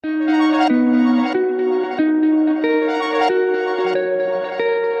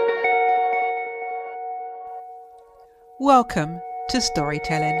Welcome to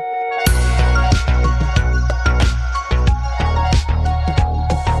Storytelling.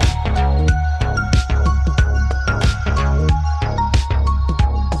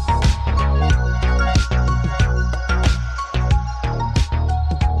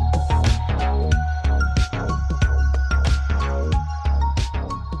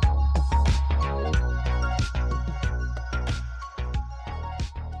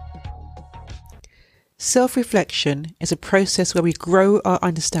 Self-reflection is a process where we grow our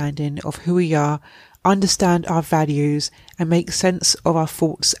understanding of who we are, understand our values, and make sense of our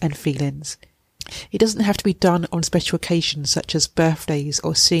thoughts and feelings. It doesn't have to be done on special occasions such as birthdays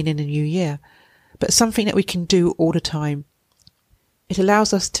or seeing in the new year, but something that we can do all the time. It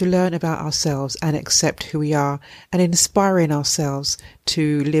allows us to learn about ourselves and accept who we are, and inspiring ourselves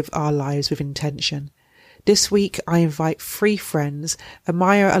to live our lives with intention. This week, I invite three friends,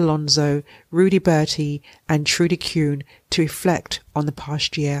 Amaya Alonso, Rudy Bertie, and Trudy Kuhn, to reflect on the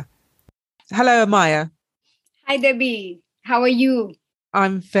past year. Hello, Amaya. Hi, Debbie. How are you?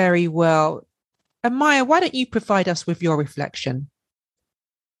 I'm very well. Amaya, why don't you provide us with your reflection?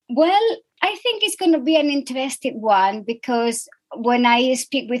 Well, I think it's going to be an interesting one because when I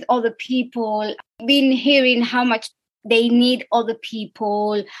speak with other people, I've been hearing how much they need other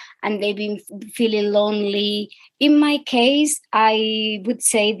people and they've been feeling lonely. In my case, I would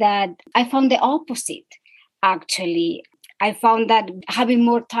say that I found the opposite, actually. I found that having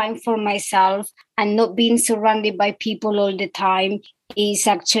more time for myself and not being surrounded by people all the time is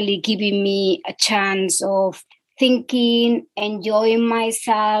actually giving me a chance of thinking, enjoying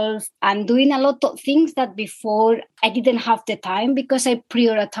myself, and doing a lot of things that before I didn't have the time because I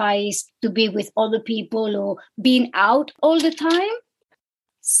prioritized to be with other people or being out all the time.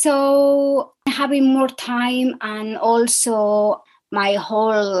 So having more time, and also my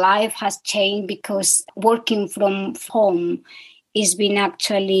whole life has changed because working from home has been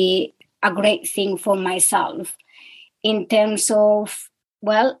actually a great thing for myself in terms of,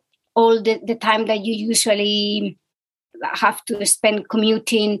 well, all the time that you usually have to spend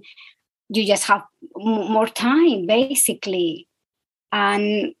commuting, you just have more time, basically.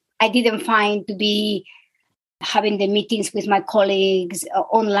 And I didn't find to be having the meetings with my colleagues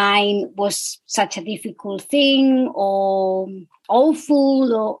online was such a difficult thing or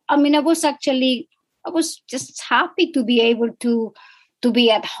awful. Or I was just happy to be able to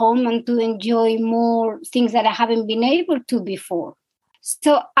be at home and to enjoy more things that I haven't been able to before.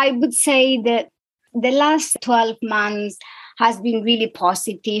 So I would say that the last 12 months has been really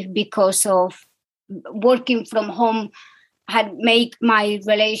positive because of working from home had made my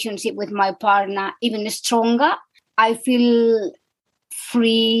relationship with my partner even stronger. I feel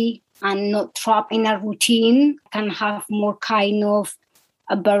free and not trapped in a routine. I can have more kind of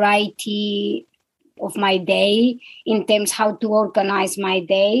a variety of my day in terms how to organize my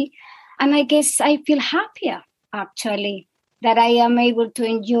day. And I guess I feel happier, actually, that I am able to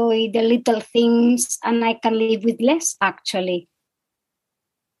enjoy the little things and I can live with less, actually.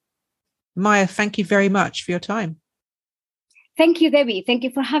 Maya, thank you very much for your time. Thank you, Debbie. Thank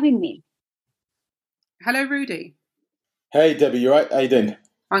you for having me. Hello, Rudy. Hey, Debbie, you right? How you doing?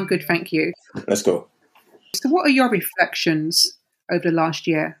 I'm good, thank you. Let's go. So what are your reflections over the last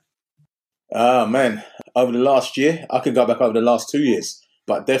year? Man, over the last year, I could go back over the last 2 years,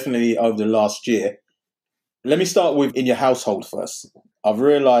 but definitely over the last year. Let me start with in your household first. I've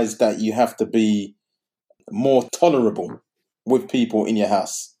realized that you have to be more tolerable with people in your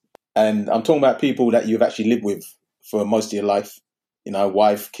house. And I'm talking about people that you've actually lived with for most of your life,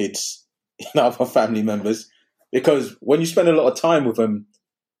 wife, kids, other family members. Because when you spend a lot of time with them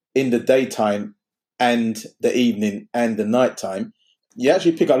in the daytime and the evening and the nighttime, you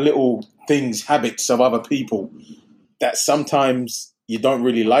actually pick up little things, habits of other people that sometimes you don't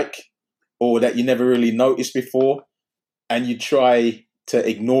really like, or that you never really noticed before, and you try to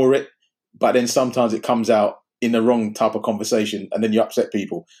ignore it, but then sometimes it comes out in the wrong type of conversation, and then you upset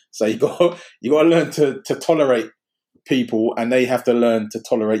people. So you got to learn to tolerate people, and they have to learn to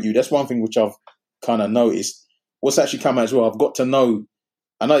tolerate you. That's one thing which I've kind of noticed. What's actually come out as well, I've got to know,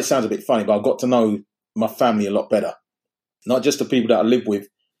 I know it sounds a bit funny, but I've got to know my family a lot better. Not just the people that I live with,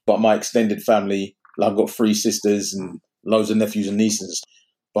 but my extended family. Like I've got 3 sisters and loads of nephews and nieces.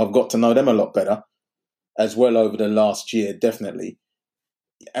 But I've got to know them a lot better as well over the last year, definitely.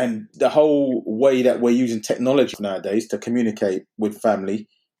 And the whole way that we're using technology nowadays to communicate with family.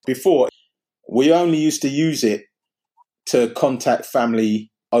 Before, we only used to use it to contact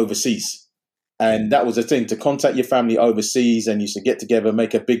family overseas. And that was the thing, to contact your family overseas, and you used to get together,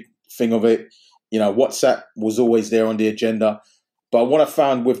 make a big thing of it. WhatsApp was always there on the agenda. But what I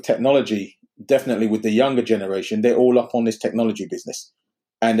found with technology definitely with the younger generation, they're all up on this technology business.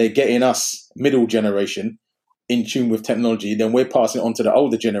 And they're getting us, middle generation, in tune with technology. Then we're passing it on to the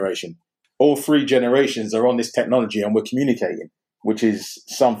older generation. All three generations are on this technology and we're communicating, which is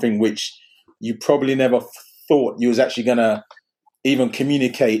something which you probably never thought you was actually going to even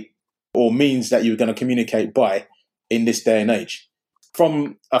communicate, or means that you were going to communicate by, in this day and age.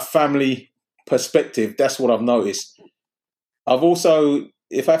 From a family perspective, that's what I've noticed. I've also,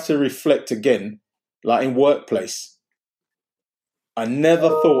 if I have to reflect again, like in workplace, I never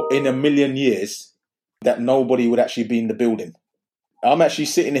thought in a million years that nobody would actually be in the building. I'm actually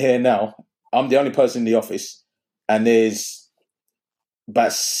sitting here now. I'm the only person in the office, and there's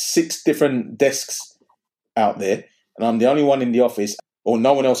about 6 different desks out there, and I'm the only one in the office, or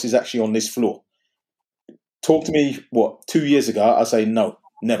no one else is actually on this floor. Talk to me, 2 years ago, I say no,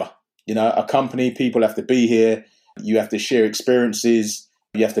 never. You know, a company, people have to be here. You have to share experiences.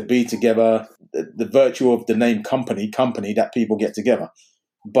 You have to be together. The virtue of the name company, that people get together.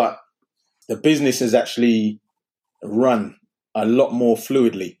 But the business is actually run a lot more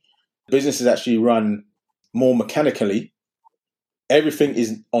fluidly. Business is actually run more mechanically. Everything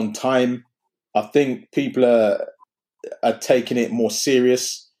is on time. I think people are taking it more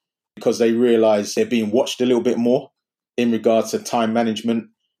serious because they realize they're being watched a little bit more in regards to time management.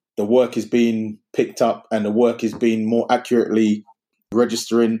 The work is being picked up and the work is being more accurately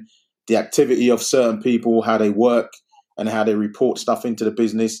registering the activity of certain people, how they work and how they report stuff into the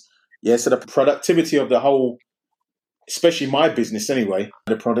business. Yeah, so the productivity of the whole, especially my business anyway,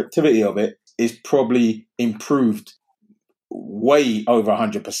 the productivity of it is probably improved way over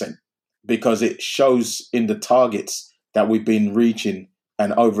 100% because it shows in the targets that we've been reaching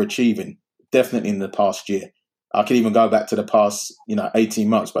and overachieving, definitely in the past year. I can even go back to the past, 18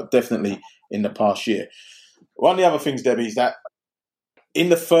 months, but definitely in the past year. One of the other things, Debbie, is that in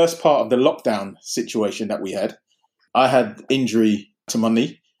the first part of the lockdown situation that we had, I had injury to my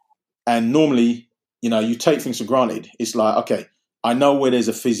knee. And normally, you take things for granted. It's like, okay, I know where there's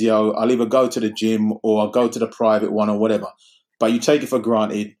a physio. I'll either go to the gym or I'll go to the private one or whatever. But you take it for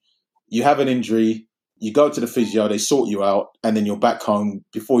granted. You have an injury. You go to the physio. They sort you out. And then you're back home.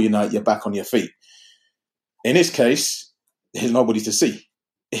 Before you know it, you're back on your feet. In this case, there's nobody to see.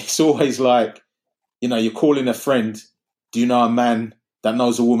 It's always like, you're calling a friend. Do you know a man that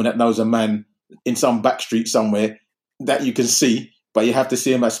knows a woman that knows a man in some back street somewhere that you can see, but you have to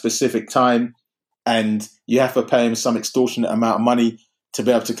see him at a specific time and you have to pay him some extortionate amount of money to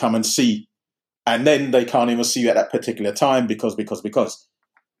be able to come and see. And then they can't even see you at that particular time because.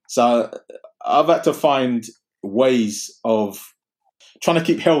 So I've had to find ways of trying to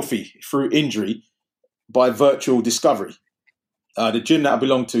keep healthy through injury by virtual discovery. The gym that I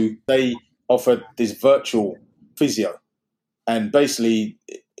belong to, they offered this virtual physio. And basically,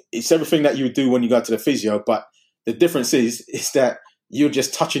 it's everything that you would do when you go to the physio, but the difference is that you're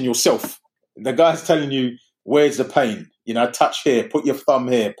just touching yourself. The guy's telling you, where's the pain? Touch here, put your thumb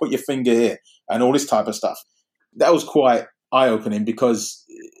here, put your finger here, and all this type of stuff. That was quite eye-opening because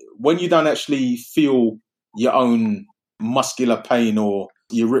when you don't actually feel your own muscular pain or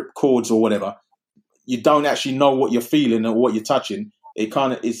your ripped cords or whatever, you don't actually know what you're feeling or what you're touching.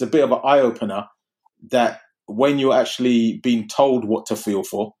 It's a bit of an eye-opener that when you're actually being told what to feel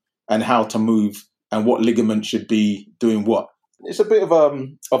for and how to move and what ligament should be doing what, it's a bit of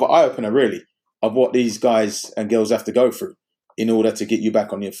an eye-opener, really, of what these guys and girls have to go through in order to get you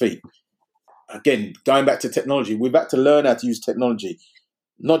back on your feet. Again, going back to technology, we've had to learn how to use technology,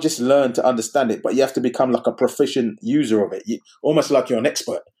 not just learn to understand it, but you have to become like a proficient user of it, almost like you're an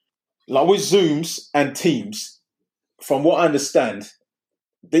expert. Like with Zooms and Teams, from what I understand,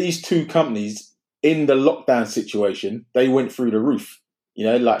 these two companies in the lockdown situation, they went through the roof,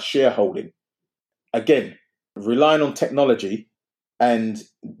 like shareholding. Again, relying on technology and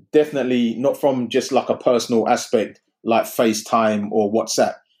definitely not from just like a personal aspect like FaceTime or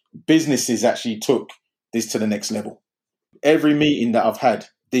WhatsApp. Businesses actually took this to the next level. Every meeting that I've had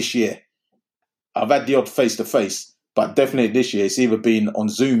this year, I've had the odd face-to-face, but definitely this year it's either been on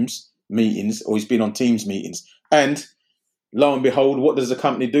Zooms meetings or it's been on Teams meetings. And lo and behold, what does the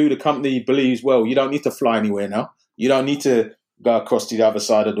company do? The company believes, well, you don't need to fly anywhere now. You don't need to go across to the other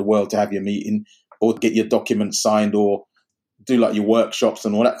side of the world to have your meeting or get your documents signed or do like your workshops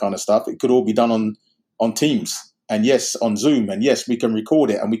and all that kind of stuff. It could all be done on Teams and yes, on Zoom. And yes, we can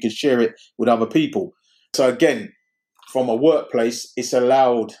record it and we can share it with other people. So again, from a workplace, it's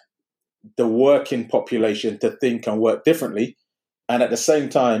allowed the working population to think and work differently. And at the same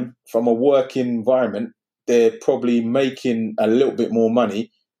time, from a working environment, they're probably making a little bit more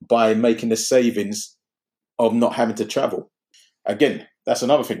money by making the savings of not having to travel. Again, That's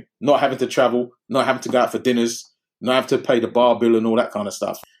another thing. Not having to travel, not having to go out for dinners, not having to pay the bar bill and all that kind of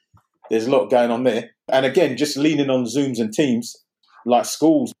stuff. There's a lot going on there. And again, just leaning on Zooms and Teams, like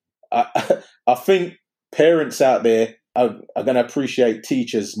schools. I think parents out there are going to appreciate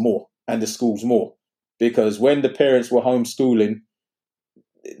teachers more and the schools more. Because when the parents were homeschooling,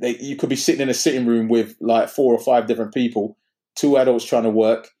 you could be sitting in a sitting room with like 4 or 5 different people, 2 adults trying to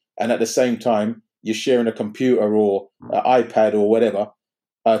work, and at the same time, you're sharing a computer or an iPad or whatever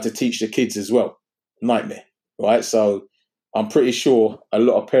to teach the kids as well. Nightmare, right? So I'm pretty sure a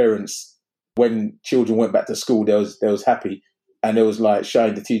lot of parents, when children went back to school, they was happy, and they was like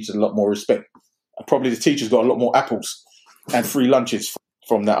showing the teachers a lot more respect. And probably the teachers got a lot more apples and free lunches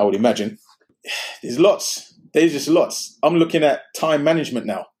from that, I would imagine. There's lots. There's just lots. I'm looking at time management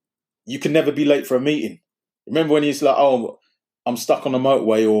now. You can never be late for a meeting. Remember when it's like, oh, I'm stuck on the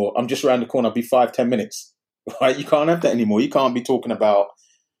motorway, or I'm just around the corner, I'll be 5-10 minutes. Right? You can't have that anymore. You can't be talking about,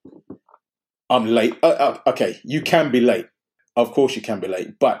 I'm late. Okay, you can be late. Of course you can be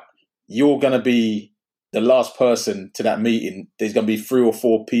late. But you're going to be the last person to that meeting. There's going to be 3 or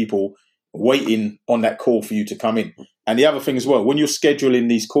 4 people waiting on that call for you to come in. And the other thing as well, when you're scheduling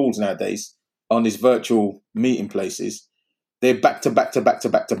these calls nowadays, on these virtual meeting places, they're back to back to back to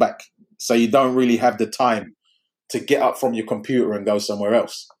back to back. So you don't really have the time to get up from your computer and go somewhere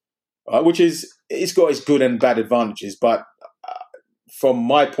else, right? Which is, it's got its good and bad advantages. But from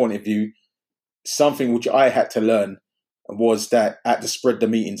my point of view, something which I had to learn was that I had to spread the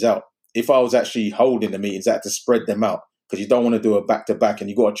meetings out. If I was actually holding the meetings, I had to spread them out, because you don't want to do a back to back, and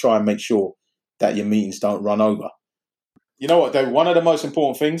you got to try and make sure that your meetings don't run over. You know what, though? One of the most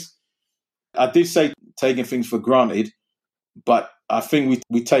important things, I did say taking things for granted, but I think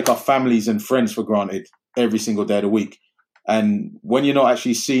we take our families and friends for granted every single day of the week. And when you're not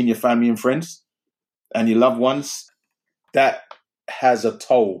actually seeing your family and friends and your loved ones, that has a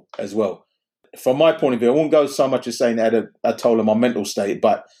toll as well. From my point of view, I won't go so much as saying it had a toll on my mental state,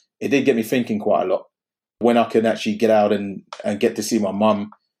 but it did get me thinking quite a lot when I could actually get out and get to see my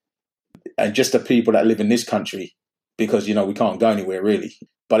mum and just the people that live in this country, because, you know, we can't go anywhere really.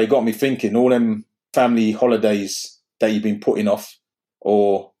 But it got me thinking, all them family holidays that you've been putting off,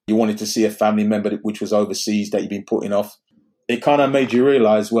 or you wanted to see a family member which was overseas that you've been putting off, it kind of made you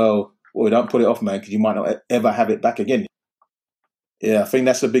realise, well, don't put it off, man, because you might not ever have it back again. Yeah, I think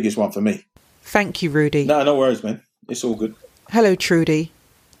that's the biggest one for me. Thank you, Rudy. No worries, man. It's all good. Hello, Trudy.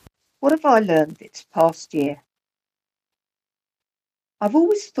 What have I learned this past year? I've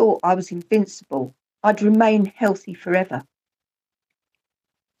always thought I was invincible. I'd remain healthy forever.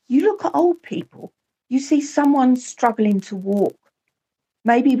 You look at old people, you see someone struggling to walk,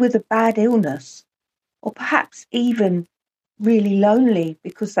 maybe with a bad illness, or perhaps even really lonely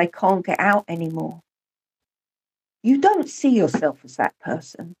because they can't get out anymore. You don't see yourself as that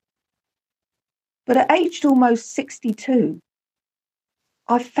person. But at aged almost 62,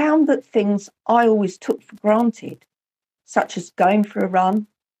 I found that things I always took for granted, such as going for a run,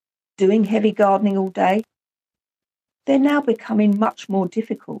 doing heavy gardening all day, they're now becoming much more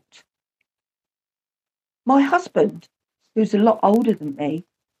difficult. My husband, who's a lot older than me,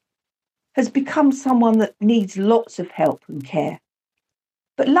 has become someone that needs lots of help and care.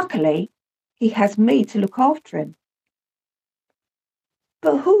 But luckily, he has me to look after him.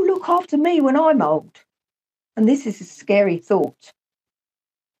 But who'll look after me when I'm old? And this is a scary thought.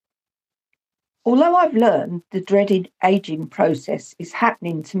 Although I've learned the dreaded ageing process is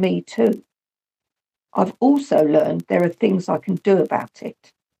happening to me too, I've also learned there are things I can do about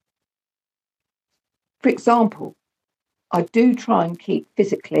it. For example, I do try and keep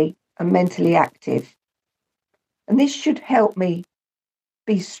physically and mentally active, and this should help me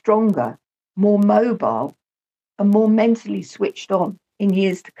be stronger, more mobile, and more mentally switched on in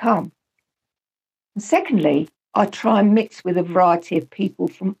years to come. And secondly, I try and mix with a variety of people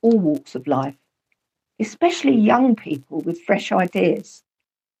from all walks of life, especially young people with fresh ideas.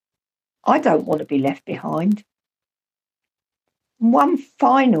 I don't want to be left behind. One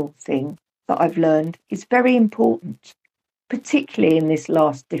final thing that I've learned is very important, particularly in this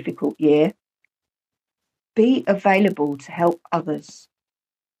last difficult year. Be available to help others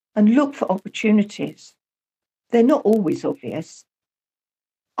and look for opportunities. They're not always obvious.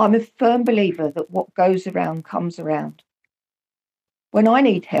 I'm a firm believer that what goes around comes around. When I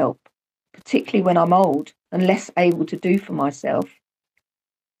need help, particularly when I'm old and less able to do for myself,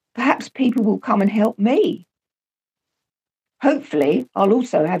 perhaps people will come and help me. Hopefully, I'll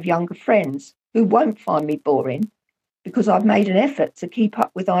also have younger friends who won't find me boring because I've made an effort to keep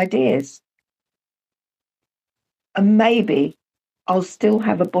up with ideas. And maybe I'll still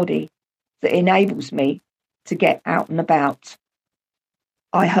have a body that enables me to get out and about.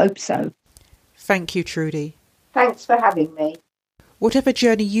 I hope so. Thank you, Trudy. Thanks for having me. Whatever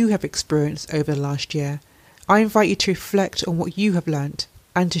journey you have experienced over the last year, I invite you to reflect on what you have learnt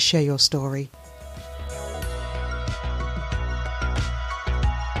and to share your story.